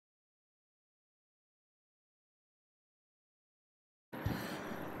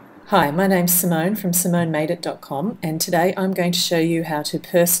Hi, my name's Simone from simonemadeit.com, and today I'm going to show you how to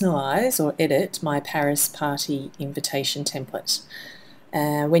personalise or edit my Paris party invitation template.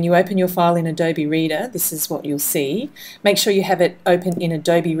 When you open your file in Adobe Reader, this is what you'll see. Make sure you have it open in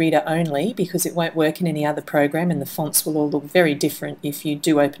Adobe Reader only because it won't work in any other program and the fonts will all look very different if you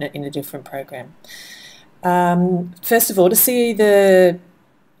do open it in a different program. First of all, to see the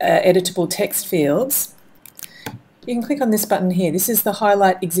editable text fields, you can click on this button here. This is the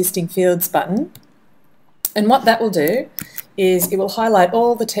Highlight Existing Fields button. And what that will do is it will highlight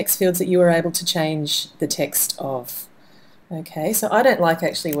all the text fields that you are able to change the text of. Okay, so I don't like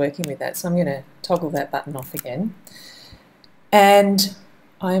actually working with that, so I'm going to toggle that button off again. And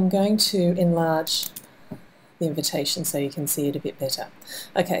I'm going to enlarge the invitation so you can see it a bit better.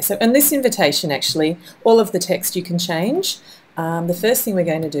 Okay, so in this invitation actually, all of the text you can change. The first thing we're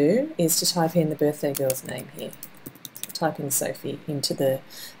going to do is to type in the birthday girl's name here. Type in Sophie into the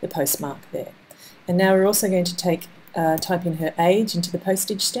postmark there. And now we're also going to type in her age into the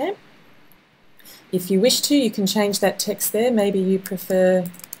postage stamp. If you wish to, you can change that text there. Maybe you prefer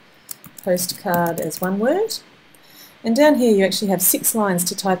postcard as one word. And down here you actually have 6 lines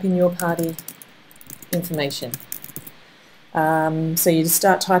to type in your party information. So you just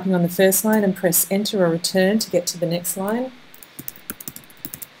start typing on the first line and press enter or return to get to the next line.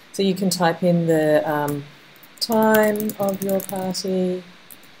 So you can type in the time of your party,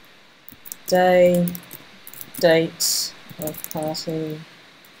 day, date of party,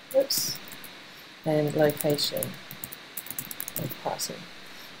 oops, and location of party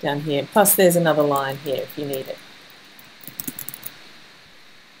down here. Plus there's another line here if you need it.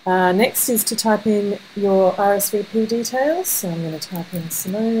 Next is to type in your RSVP details. So I'm going to type in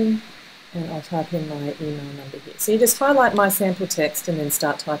Simone and I'll type in my email number here. So you just highlight my sample text and then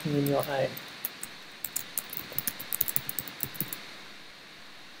start typing in your own.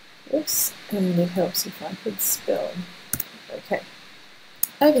 Oops, and it helps if I could spell. Okay.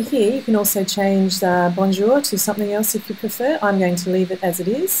 Over here you can also change the bonjour to something else if you prefer. I'm going to leave it as it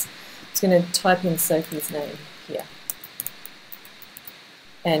is. It's going to type in Sophie's name here.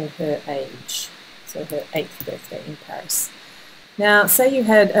 And her age, so her 8th birthday in Paris. Now, say you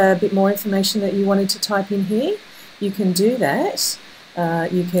had a bit more information that you wanted to type in here, you can do that.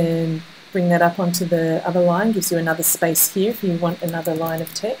 You can bring that up onto the other line, gives you another space here if you want another line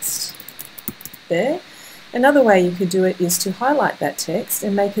of text there. Another way you could do it is to highlight that text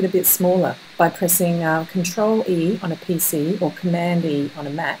and make it a bit smaller by pressing Control E on a PC or Command E on a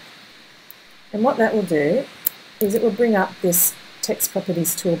Mac. And what that will do is it will bring up this text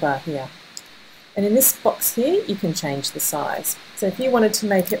properties toolbar here. And in this box here you can change the size. So if you wanted to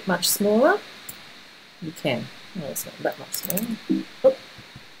make it much smaller, you can. No, it's not that much smaller. Oop.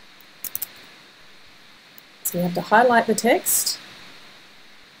 So you have to highlight the text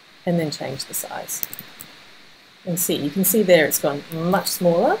and then change the size. And see, you can see there it's gone much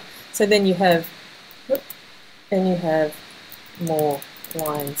smaller. So then you have, more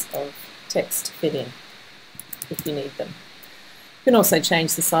lines of text to fit in if you need them. You can also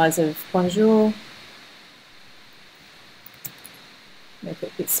change the size of bonjour, make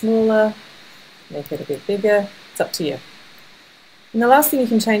it a bit smaller, make it a bit bigger. It's up to you. And the last thing you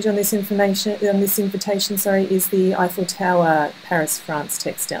can change on this invitation, is the Eiffel Tower, Paris, France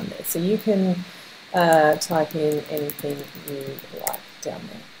text down there. So you can type in anything you like down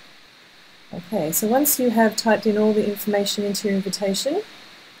there. Okay, so once you have typed in all the information into your invitation,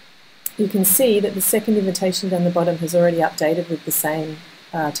 you can see that the second invitation down the bottom has already updated with the same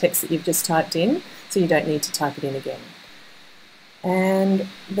text that you've just typed in, so you don't need to type it in again. And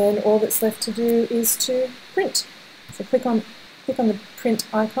then all that's left to do is to print. So click on the print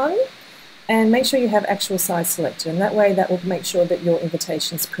icon and make sure you have actual size selected, and that way that will make sure that your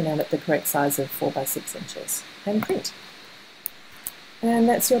invitations print out at the correct size of 4 by 6 inches, and print. And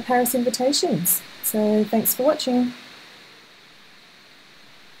that's your Paris invitations. So thanks for watching.